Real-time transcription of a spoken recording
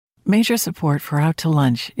Major support for Out to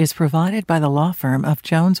Lunch is provided by the law firm of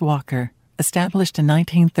Jones Walker, established in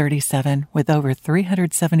 1937 with over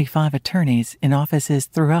 375 attorneys in offices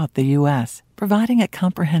throughout the U.S., providing a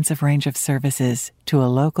comprehensive range of services to a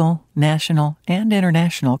local, national, and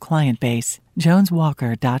international client base.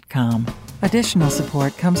 JonesWalker.com. Additional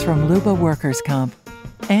support comes from Luba Workers' Comp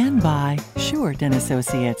and by Short and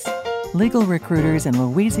Associates, legal recruiters in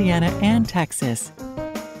Louisiana and Texas.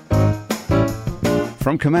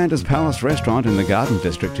 From Commander's Palace Restaurant in the Garden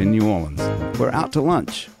District in New Orleans, we're out to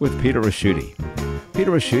lunch with Peter Ricchiuti. Peter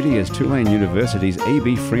Ricchiuti is Tulane University's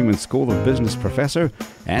A.B. Freeman School of Business professor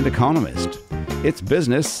and economist. It's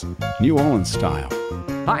business, New Orleans style.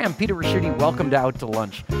 Hi, I'm Peter Ricchiuti. Welcome to Out to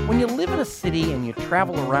Lunch. When you live in a city and you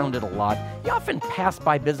travel around it a lot, you often pass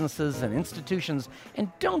by businesses and institutions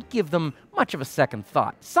and don't give them much of a second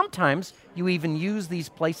thought. Sometimes you even use these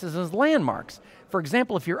places as landmarks. For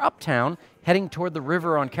example, if you're uptown, heading toward the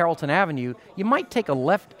river on Carrollton Avenue, you might take a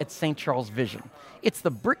left at St. Charles Vision. It's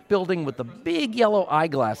the brick building with the big yellow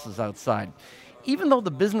eyeglasses outside. Even though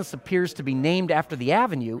the business appears to be named after the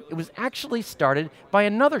avenue, it was actually started by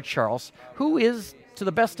another Charles, who is, to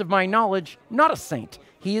the best of my knowledge, not a saint.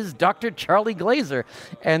 He is Dr. Charlie Glazer,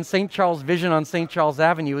 and St. Charles Vision on St. Charles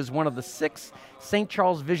Avenue is one of the 6 St.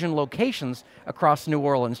 Charles Vision locations across New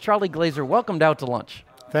Orleans. Charlie Glazer, welcome Out to Lunch.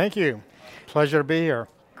 Thank you. Pleasure to be here.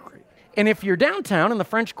 And if you're downtown in the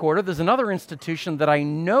French Quarter, there's another institution that I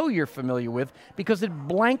know you're familiar with because it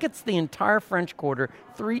blankets the entire French Quarter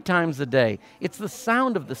 3 times a day. It's the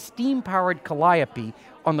sound of the steam-powered calliope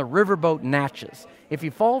on the riverboat Natchez. If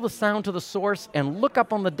you follow the sound to the source and look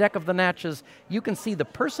up on the deck of the Natchez, you can see the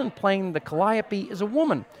person playing the calliope is a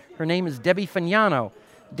woman. Her name is Debbie Fagnano.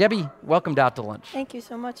 Debbie, welcome to Out to Lunch. Thank you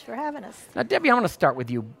so much for having us. Now, Debbie, I want to start with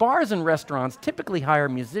you. Bars and restaurants typically hire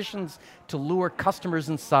musicians to lure customers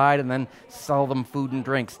inside and then sell them food and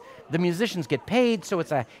drinks. The musicians get paid, so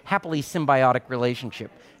it's a happily symbiotic relationship.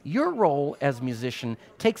 Your role as musician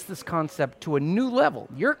takes this concept to a new level.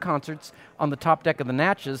 Your concerts on the top deck of the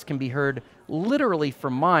Natchez can be heard literally for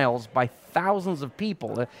miles by thousands of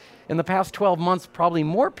people. In the past 12 months, probably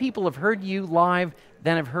more people have heard you live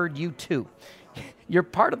than have heard you too. You're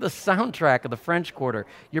part of the soundtrack of the French Quarter.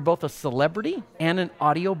 You're both a celebrity and an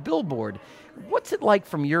audio billboard. What's it like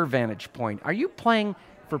from your vantage point? Are you playing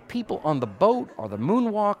for people on the boat or the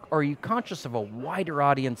moonwalk, or are you conscious of a wider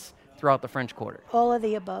audience throughout the French Quarter? All of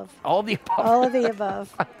the above. All of the above? All of the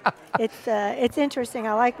above. It's interesting.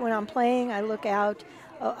 I like when I'm playing, I look out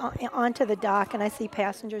onto the dock and I see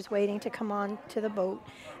passengers waiting to come on to the boat,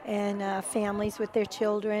 and families with their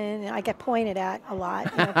children, and I get pointed at a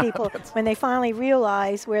lot. You know, people, when they finally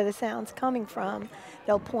realize where the sound's coming from,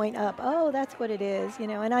 they'll point up, oh, that's what it is, you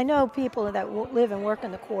know. And I know people that live and work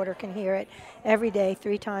in the quarter can hear it every day,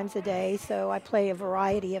 3 times a day, so I play a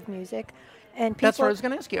variety of music. And people, that's what I was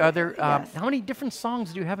going to ask you. Are there, yes. How many different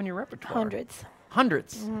songs do you have in your repertoire? Hundreds.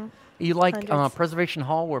 Hundreds? Mm-hmm. You like Hundreds. Preservation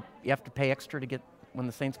Hall, where you have to pay extra to get when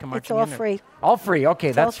the Saints come marching It's all in? free. All free, okay,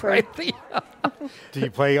 It's that's all free. right. Do you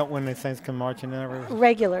play when the Saints come marching in?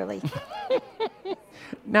 Regularly.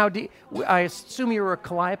 Now, I assume you were a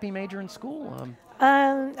Calliope major in school?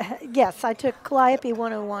 Yes, I took Calliope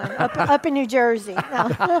 101 up in New Jersey.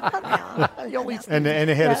 No. And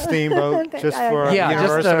they had a steamboat just for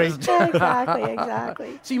university?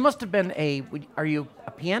 Exactly. So you must have been are you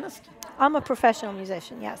a pianist? I'm a professional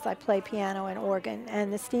musician, yes. I play piano and organ,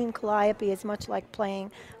 and the steam calliope is much like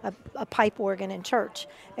playing a pipe organ in church,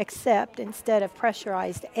 except instead of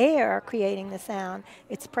pressurized air creating the sound,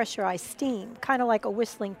 it's pressurized steam, kind of like a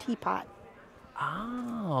whistling teapot.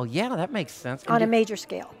 Oh, yeah, that makes sense. On a major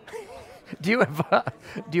scale. Do you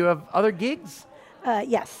have other gigs?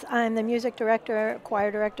 Yes, I'm the music director,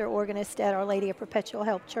 choir director, organist at Our Lady of Perpetual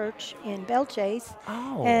Help Church in Belchase.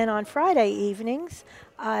 Oh. And on Friday evenings,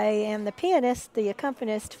 I am the pianist, the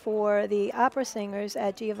accompanist for the opera singers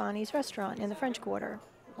at Giovanni's Restaurant in the French Quarter.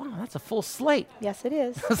 Wow, that's a full slate. Yes, it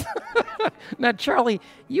is. Now, Charlie,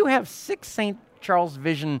 you have 6 St. Charles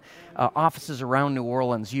Vision offices around New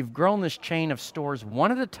Orleans. You've grown this chain of stores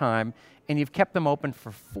one at a time, and you've kept them open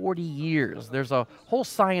for 40 years. There's a whole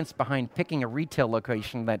science behind picking a retail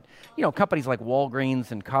location that, companies like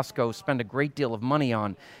Walgreens and Costco spend a great deal of money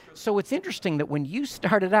on. So it's interesting that when you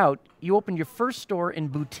started out, you opened your first store in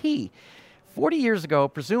Boutique. 40 years ago,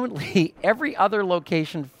 presumably every other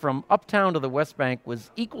location from uptown to the West Bank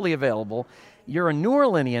was equally available. You're a New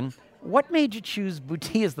Orleanian. What made you choose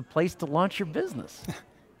Boutique as the place to launch your business?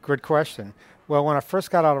 Good question. Well, when I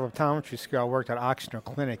first got out of optometry school, I worked at Ochsner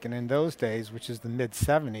Clinic, and in those days, which is the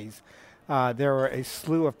mid-'70s, there were a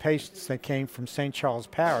slew of patients that came from St. Charles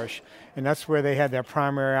Parish, and that's where they had their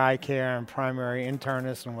primary eye care and primary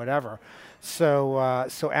internist and whatever. So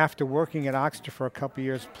so after working at Ochsner for a couple of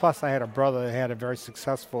years, plus I had a brother that had a very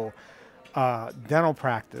successful dental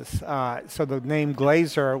practice. So the name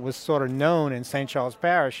Glazer was sort of known in St. Charles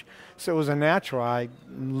Parish, so it was a natural. I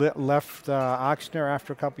left Ochsner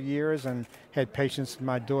after a couple of years and had patients at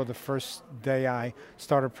my door the first day I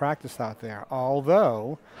started practice out there.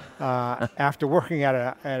 Although, after working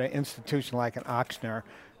at an institution like an Ochsner,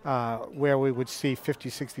 where we would see 50,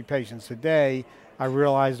 60 patients a day, I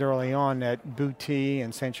realized early on that Booty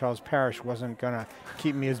and St. Charles Parish wasn't going to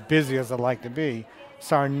keep me as busy as I'd like to be.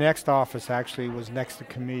 So our next office actually was next to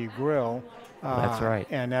Camellia Grill. That's right.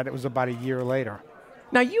 And that it was about a year later.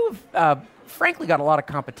 Now, you've frankly got a lot of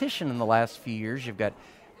competition in the last few years. You've got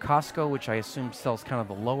Costco, which I assume sells kind of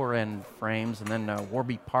the lower-end frames, and then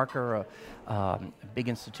Warby Parker, a big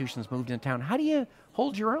institution's moved into town. How do you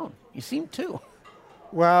hold your own? You seem to.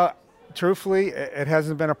 Well, truthfully, it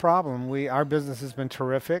hasn't been a problem. Our business has been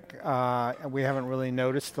terrific. We haven't really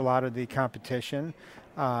noticed a lot of the competition.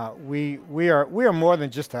 We are more than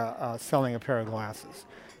just selling a pair of glasses.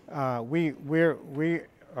 We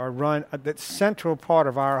are run. The central part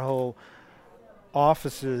of our whole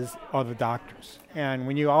offices are the doctors. And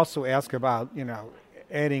when you also ask about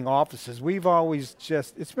adding offices, we've always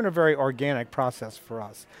it's been a very organic process for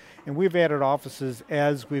us, and we've added offices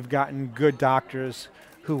as we've gotten good doctors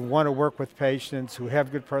who want to work with patients, who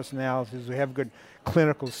have good personalities, who have good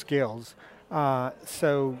clinical skills.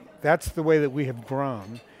 So that's the way that we have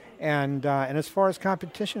grown. And as far as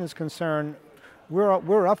competition is concerned,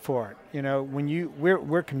 we're up for it.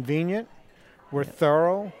 We're convenient, we're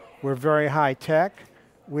thorough, we're very high tech.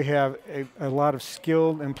 We have a lot of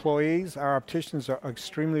skilled employees. Our opticians are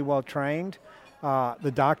extremely well trained.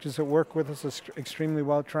 The doctors that work with us are extremely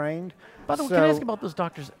well trained. By the way, can I ask about those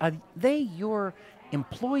doctors? Are they your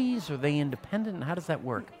employees? Are they independent? How does that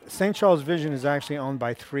work? St. Charles Vision is actually owned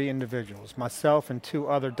by 3 individuals, myself and 2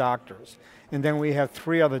 other doctors. And then we have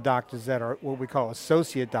 3 other doctors that are what we call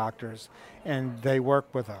associate doctors, and they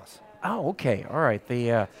work with us. Oh, okay. All right.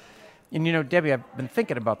 And Debbie, I've been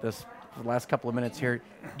thinking about this for the last couple of minutes here.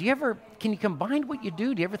 Can you combine what you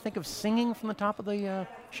do? Do you ever think of singing from the top of the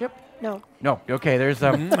ship? No. No. Okay. There's see,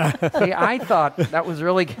 I thought I was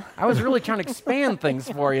really trying to expand things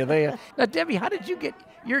for you. Now, Debbie, how did you get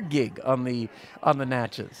your gig on the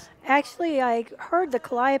Natchez? Actually, I heard the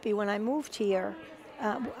Calliope when I moved here.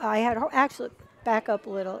 I had actually back up a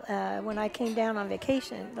little. When I came down on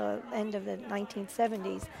vacation, the end of the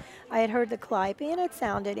 1970s, I had heard the Calliope, and it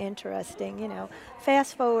sounded interesting.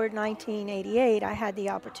 Fast forward 1988, I had the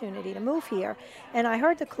opportunity to move here, and I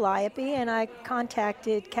heard the Calliope, and I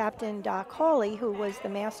contacted Captain Doc Hawley, who was the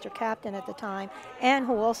master captain at the time, and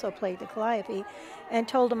who also played the Calliope, and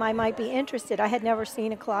told him I might be interested. I had never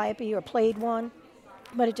seen a Calliope or played one,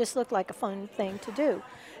 but it just looked like a fun thing to do.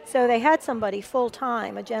 So they had somebody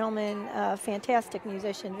full-time, a gentleman, fantastic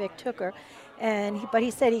musician, Vic Tooker, but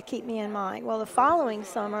he said he'd keep me in mind. Well, the following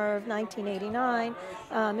summer of 1989,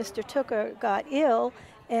 Mr. Tooker got ill,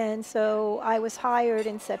 and so I was hired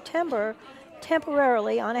in September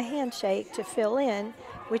temporarily on a handshake to fill in,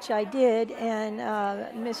 which I did, and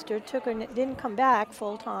Mr. Tooker didn't come back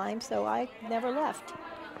full-time, so I never left.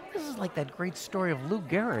 This is like that great story of Lou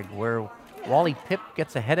Gehrig, where Wally Pipp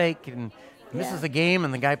gets a headache and misses a game,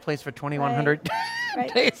 and the guy plays for 2,100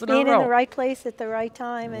 days in a row. Being in the right place at the right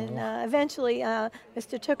time, and eventually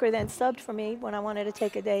Mr. Tooker then subbed for me when I wanted to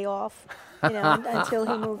take a day off, until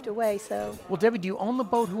he moved away. So. Well, Debbie, do you own the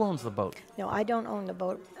boat? Who owns the boat? No, I don't own the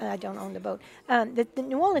boat. The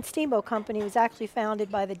New Orleans Steamboat Company was actually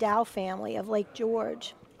founded by the Dow family of Lake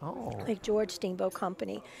George. Oh. Lake George Steamboat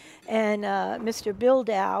Company, and Mr. Bill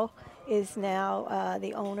Dow is now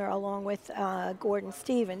the owner, along with Gordon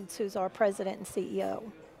Stevens, who's our president and CEO.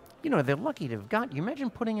 They're lucky to have got. You imagine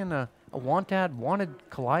putting in a wanted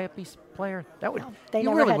Calliope player? That would. No, they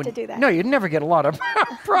never really had to do that. No, you'd never get a lot of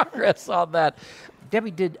progress on that.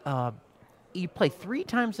 Debbie, you play 3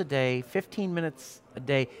 times a day, 15 minutes a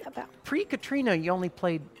day. Pre-Katrina, you only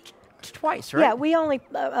played twice, right? Yeah, we only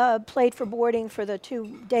played for boarding for the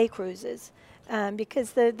 2 day cruises.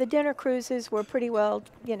 Because the dinner cruises were pretty well,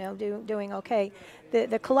 doing okay.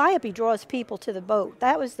 The Calliope draws people to the boat.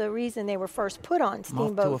 That was the reason they were first put on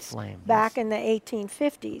steamboats back in the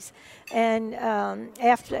 1850s. And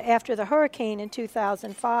after the hurricane in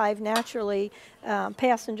 2005, naturally,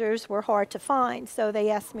 passengers were hard to find. So they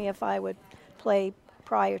asked me if I would play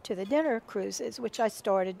prior to the dinner cruises, which I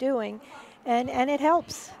started doing. And it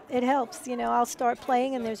helps. It helps. I'll start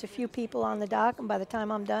playing, and there's a few people on the dock, and by the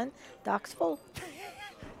time I'm done, dock's full.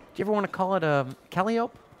 you ever want to call it a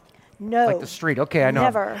Calliope? No. Like the street. Okay, I know.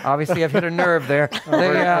 Never. Obviously, I've hit a nerve there.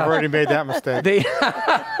 I've already made that mistake.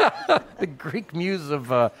 The Greek muse of,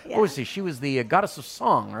 what was she? She was the goddess of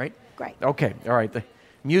song, right? Right. Okay, all right. The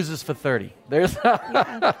muses for 30. There's.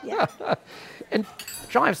 Yeah. And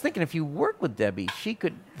John, I was thinking if you work with Debbie,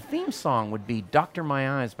 the theme song would be Doctor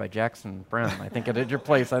My Eyes by Jackson Brown. I think at your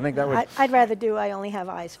place. I think that would. I'd rather do I Only Have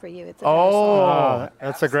Eyes for You. It's a Oh,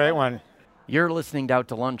 That's a great one. You're listening to Out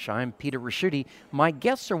to Lunch. I'm Peter Raschuti. My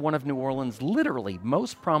guests are one of New Orleans' literally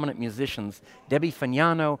most prominent musicians, Debbie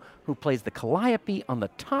Fagnano, who plays the calliope on the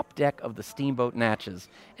top deck of the Steamboat Natchez,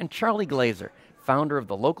 and Charlie Glazer, founder of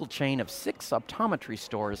the local chain of 6 optometry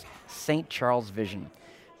stores, St. Charles Vision.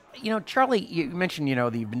 You know, Charlie, you mentioned,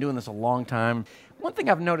 that you've been doing this a long time. One thing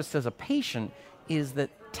I've noticed as a patient is that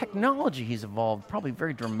technology has evolved probably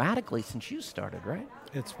very dramatically since you started, right?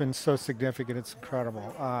 It's been so significant, it's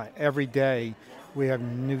incredible. Every day we have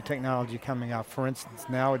new technology coming out. For instance,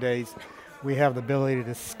 nowadays we have the ability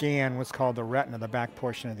to scan what's called the retina, the back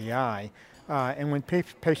portion of the eye. And when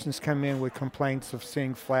patients come in with complaints of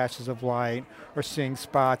seeing flashes of light or seeing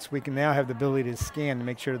spots, we can now have the ability to scan to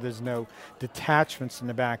make sure there's no detachments in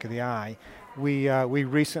the back of the eye. We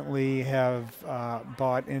recently have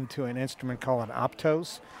bought into an instrument called an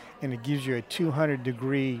Optos, and it gives you a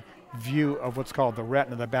 200-degree view of what's called the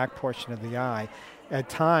retina, the back portion of the eye. At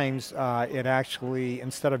times, it actually,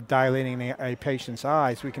 instead of dilating a patient's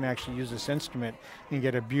eyes, we can actually use this instrument and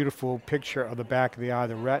get a beautiful picture of the back of the eye,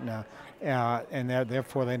 the retina, and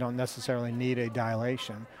therefore they don't necessarily need a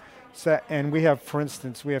dilation. So, and we have, for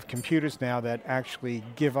instance, we have computers now that actually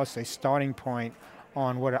give us a starting point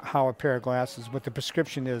on how a pair of glasses, what the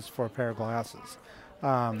prescription is for a pair of glasses.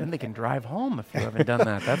 Then they can drive home if you haven't done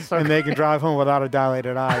that. That's so and great. they can drive home without a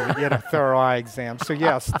dilated eye. We get a thorough eye exam. So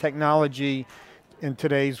yes, technology in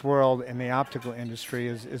today's world in the optical industry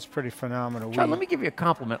is pretty phenomenal. John, let me give you a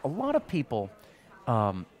compliment. A lot of people,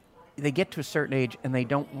 they get to a certain age and they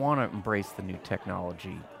don't want to embrace the new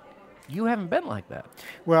technology. You haven't been like that.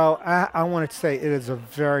 Well, I want to say it is a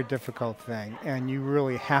very difficult thing, and you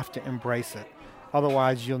really have to embrace it.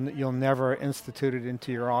 Otherwise, you'll never institute it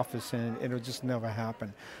into your office, and it'll just never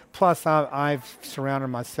happen. Plus, I've surrounded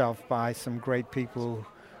myself by some great people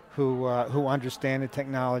who understand the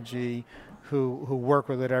technology, who work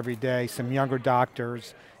with it every day. Some younger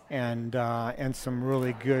doctors, and some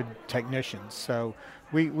really good technicians. So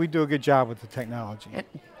we do a good job with the technology. And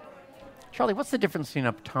Charlie, what's the difference between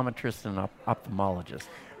an optometrist and an ophthalmologist?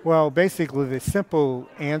 Well, basically, the simple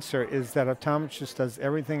answer is that optometrist does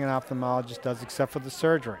everything an ophthalmologist does except for the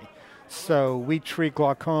surgery. So we treat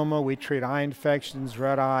glaucoma, we treat eye infections,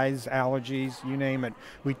 red eyes, allergies, you name it.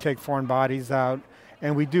 We take foreign bodies out,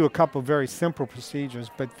 and we do a couple of very simple procedures,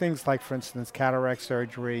 but things like, for instance, cataract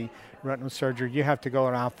surgery, retinal surgery, you have to go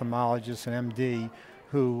to an ophthalmologist, an MD,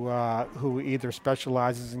 who either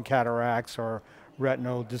specializes in cataracts or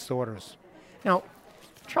retinal disorders. Now,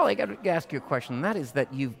 Charlie, I got to ask you a question, and that is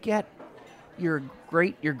that you're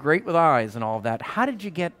great with eyes and all of that. How did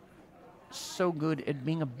you get so good at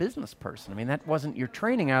being a business person? I mean, that wasn't your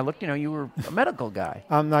training. I looked, you were a medical guy.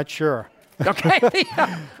 I'm not sure. Okay.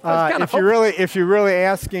 If you're really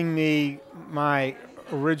asking me my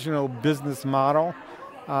original business model,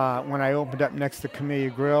 when I opened up next to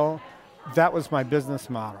Camellia Grill, that was my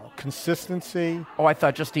business model. Consistency. Oh, I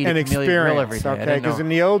thought just eat and a Camellia Grill every experience, day. okay? Because in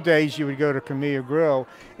the old days, you would go to Camellia Grill,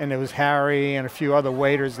 and there was Harry and a few other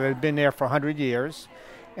waiters that had been there for 100 years.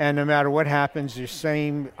 And no matter what happens, your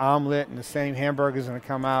same omelet and the same hamburger is going to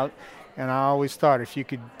come out. And I always thought if you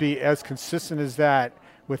could be as consistent as that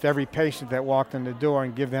with every patient that walked in the door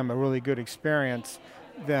and give them a really good experience,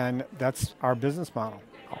 then that's our business model.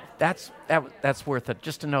 Oh, that's worth it.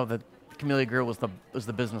 Just to know that Camellia Grill was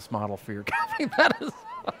the business model for your company. That is,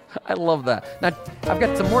 I love that. Now, I've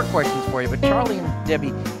got some more questions for you, but Charlie and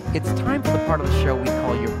Debbie, it's time for the part of the show we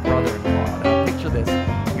call your brother-in-law. Now, picture this.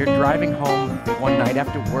 You're driving home one night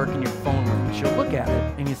after work and your phone rings. You look at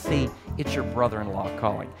it and you see it's your brother-in-law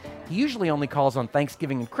calling. He usually only calls on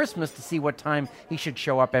Thanksgiving and Christmas to see what time he should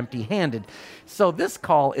show up empty-handed. So this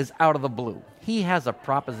call is out of the blue. He has a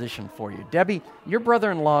proposition for you. Debbie, your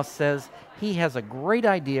brother-in-law says he has a great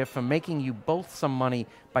idea for making you both some money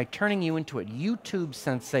by turning you into a YouTube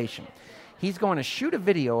sensation. He's going to shoot a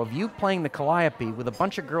video of you playing the calliope with a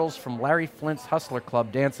bunch of girls from Larry Flint's Hustler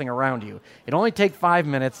Club dancing around you. It'll only take 5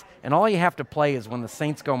 minutes, and all you have to play is when the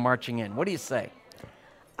Saints go marching in. What do you say?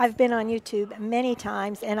 I've been on YouTube many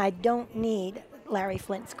times, and I don't need Larry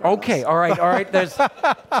Flint's girls. Okay, all right. There's,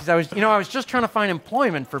 I was just trying to find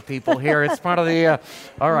employment for people here. It's part of the.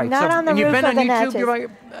 All right. Not on the and you've roof been of on the YouTube.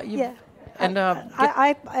 Natchez. Yeah. And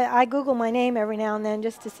I Google my name every now and then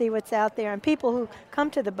just to see what's out there. And people who come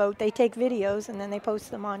to the boat, they take videos and then they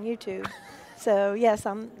post them on YouTube. So yes,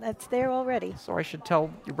 that's there already. so I should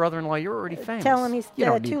tell your brother-in-law you're already famous. Tell him he's You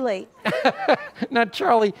don't need- too late. Now,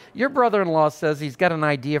 Charlie, your brother-in-law says he's got an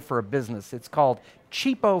idea for a business. It's called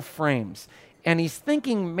Cheapo Frames. And he's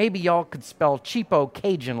thinking maybe y'all could spell cheapo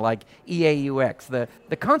Cajun like E-A-U-X. The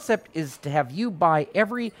concept is to have you buy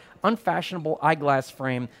every unfashionable eyeglass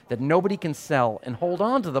frame that nobody can sell and hold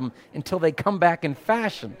on to them until they come back in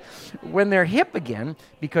fashion. When they're hip again,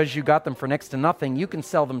 because you got them for next to nothing, you can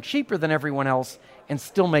sell them cheaper than everyone else and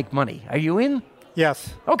still make money. Are you in?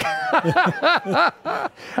 Yes. Okay.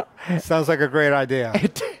 Sounds like a great idea.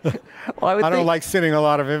 Well, I don't like sitting a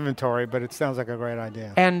lot of inventory, but it sounds like a great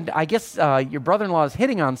idea. And I guess your brother-in-law is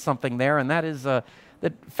hitting on something there, and that is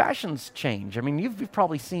that fashions change. I mean, you've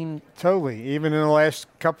probably seen... Totally. Even in the last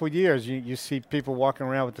couple of years, you see people walking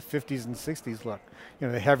around with the 50s and 60s look. You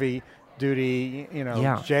know, the heavy-duty,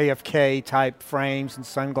 JFK type frames and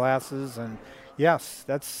sunglasses, and yes,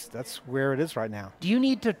 that's where it is right now. Do you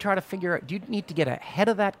need to try to figure out, do you need to get ahead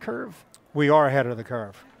of that curve? We are ahead of the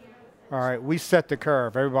curve. All right, we set the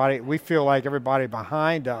curve. We feel like everybody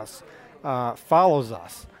behind us follows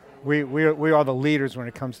us. We are the leaders when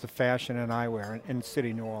it comes to fashion and eyewear in the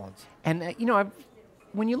city of New Orleans. And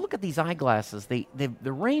when you look at these eyeglasses, the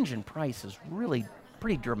range in price is really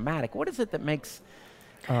pretty dramatic. What is it that makes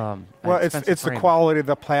well, it's the quality of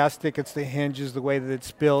the plastic, it's the hinges, the way that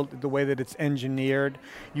it's built, the way that it's engineered.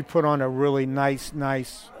 You put on a really nice,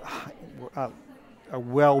 a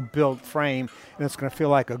well-built frame, and it's going to feel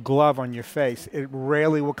like a glove on your face. It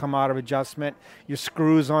rarely will come out of adjustment. Your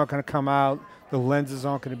screws aren't going to come out. The lenses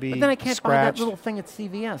aren't going to be But then I can't scratched. buy that little thing at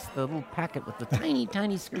CVS, the little packet with the tiny,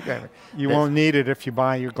 tiny screwdriver. You won't need it if you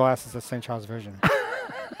buy your glasses at St. Charles Vision.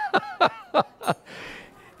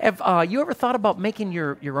 Have you ever thought about making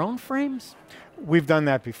your own frames? We've done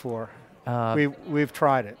that before. We've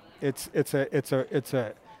tried it. It's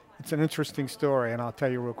an interesting story, and I'll tell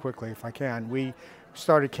you real quickly if I can. We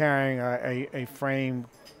started carrying a frame,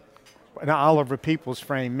 an Oliver Peoples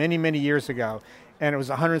frame, many years ago, and it was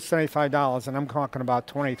 $175, and I'm talking about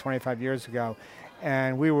 25 years ago,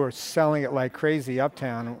 and we were selling it like crazy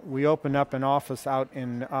uptown. We opened up an office out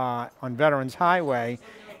on Veterans Highway,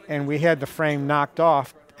 and we had the frame knocked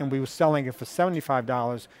off, and we were selling it for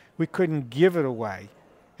 $75. We couldn't give it away,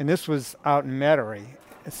 and this was out in Metairie.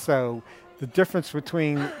 So the difference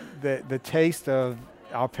between the taste of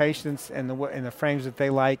our patients and the frames that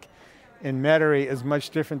they like in Metairie is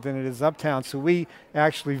much different than it is uptown. So we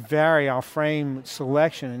actually vary our frame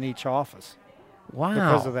selection in each office. Wow.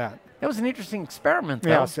 Because of that. That was an interesting experiment, though.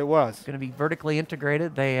 Yes, it was. It's going to be vertically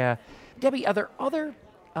integrated. Debbie, are there other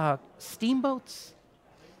steamboats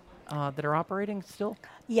that are operating still?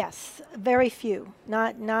 Yes, very few.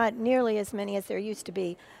 Not nearly as many as there used to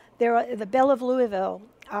be. The Belle of Louisville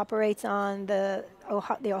operates on the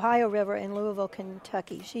Ohio River in Louisville,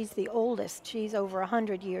 Kentucky. She's the oldest. She's over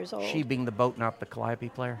 100 years old. She being the boat, not the Calliope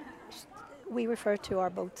player? We refer to our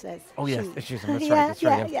boats as Oh, yes, she. excuse me. That's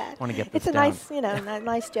right. Yeah. I want to get this It's a down. nice,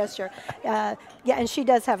 nice gesture. And she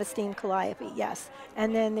does have a steam Calliope, yes.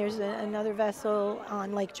 And then there's another vessel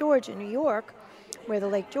on Lake George in New York, where the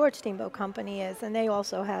Lake George Steamboat Company is, and they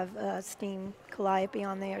also have steam Calliope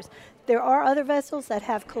on theirs. There are other vessels that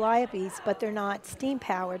have Calliopes, but they're not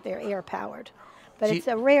steam-powered, they're air-powered. But it's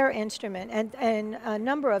a rare instrument, and a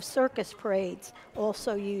number of circus parades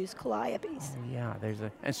also use Calliopes. Yeah,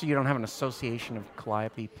 and so you don't have an association of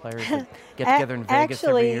Calliope players that get together in Vegas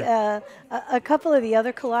every year? Actually, a couple of the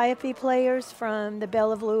other Calliope players from the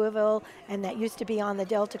Belle of Louisville, and that used to be on the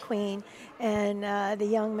Delta Queen, and the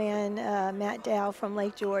young man, Matt Dow from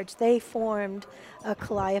Lake George, they formed a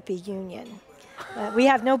Calliope union. We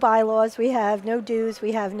have no bylaws, we have no dues,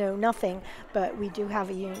 we have no nothing, but we do have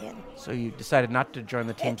a union. So you decided not to join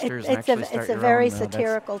the Teamsters and actually start your own? It's a very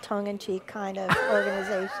satirical, tongue-in-cheek kind of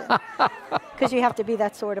organization, because you have to be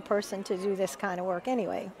that sort of person to do this kind of work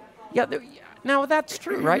anyway. Yeah, now that's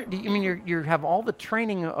true, right? I mean, you have all the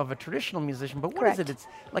training of a traditional musician, but what is it? It's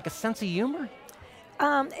like a sense of humor?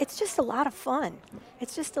 It's just a lot of fun.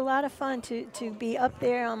 It's just a lot of fun to be up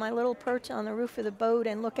there on my little perch on the roof of the boat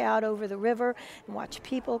and look out over the river and watch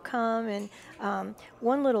people come. And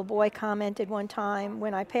one little boy commented one time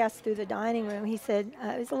when I passed through the dining room, he said,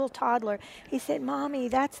 he was a little toddler, he said, "Mommy,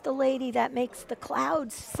 that's the lady that makes the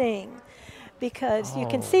clouds sing." Because you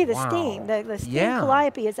can see the steam. The steam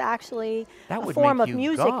Calliope is actually a form of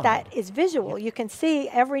music that is visual. You can see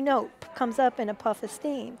every note comes up in a puff of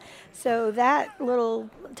steam. So that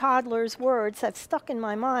little toddler's words have stuck in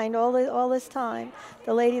my mind all this time.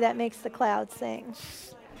 The lady that makes the clouds sing.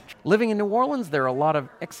 Living in New Orleans, there are a lot of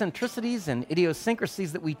eccentricities and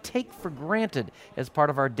idiosyncrasies that we take for granted as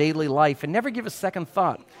part of our daily life and never give a second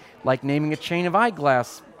thought, like naming a chain of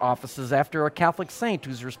eyeglass offices after a Catholic saint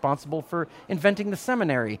who's responsible for inventing the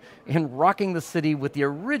seminary and rocking the city with the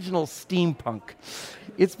original steampunk.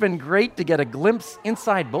 It's been great to get a glimpse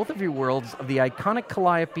inside both of your worlds of the iconic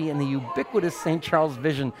Calliope and the ubiquitous St. Charles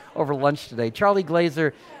Vision over lunch today. Charlie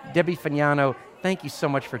Glazer, Debbie Fagnano, thank you so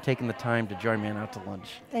much for taking the time to join me on Out to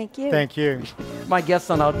Lunch. Thank you. Thank you. My guests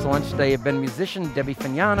on Out to Lunch today have been musician Debbie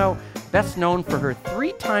Fagnano, best known for her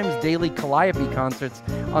 3 times daily Calliope concerts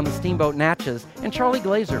on the Steamboat Natchez, and Charlie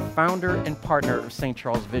Glazer, founder and partner of St.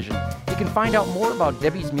 Charles Vision. You can find out more about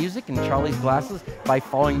Debbie's music and Charlie's glasses by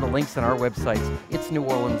following the links on our websites,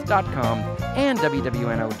 itsneworleans.com and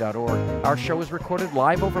wwno.org. Our show is recorded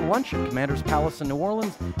live over lunch at Commander's Palace in New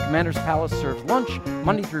Orleans. Commander's Palace serves lunch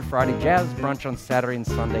Monday through Friday, jazz, brunch on Saturday and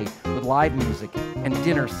Sunday with live music and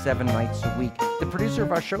dinner 7 nights a week. The producer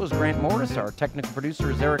of our show is Grant Morris. Our technical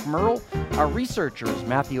producer is Eric Merle. Our researcher is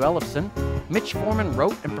Matthew Ellefson. Mitch Foreman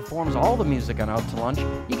wrote and performs all the music on Out to Lunch.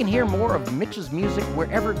 You can hear more of Mitch's music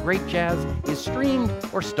wherever great jazz is streamed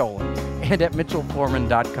or stolen, and at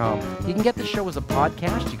mitchellforeman.com. You can get the show as a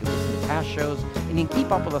podcast. You can listen to past shows, and you can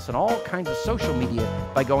keep up with us on all kinds of social media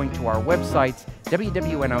by going to our websites,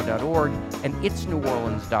 wwno.org and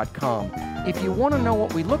itsneworleans.com. If you want to know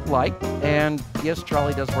what we look like, and yes,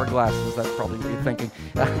 Charlie does wear glasses, that's probably what you're thinking,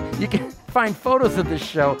 you can find photos of this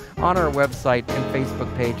show on our website and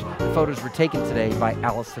Facebook page. The photos were taken today by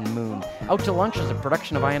Allison Moon. Out to Lunch is a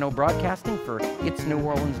production of INO Broadcasting for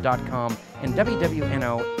itsneworleans.com and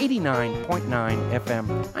WWNO 89.9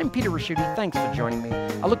 FM. I'm Peter Raschuti. Thanks for joining me.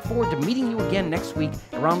 I look forward to meeting you again next week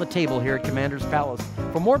around the table here at Commander's Palace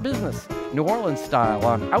for more business, New Orleans style,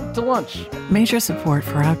 on Out to Lunch. Major support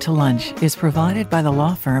for Out to Lunch is provided by the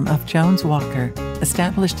law firm of Jones Walker,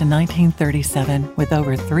 established in 1937 with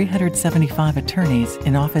over 375 attorneys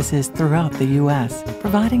in offices throughout the U.S.,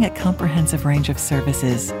 providing a comprehensive range of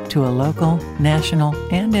services to a local, national,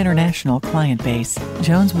 and international client base.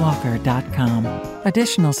 JonesWalker.com.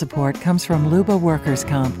 Additional support comes from Luba Workers'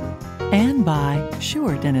 Comp and by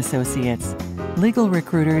Short & Associates, legal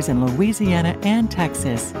recruiters in Louisiana and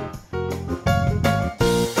Texas.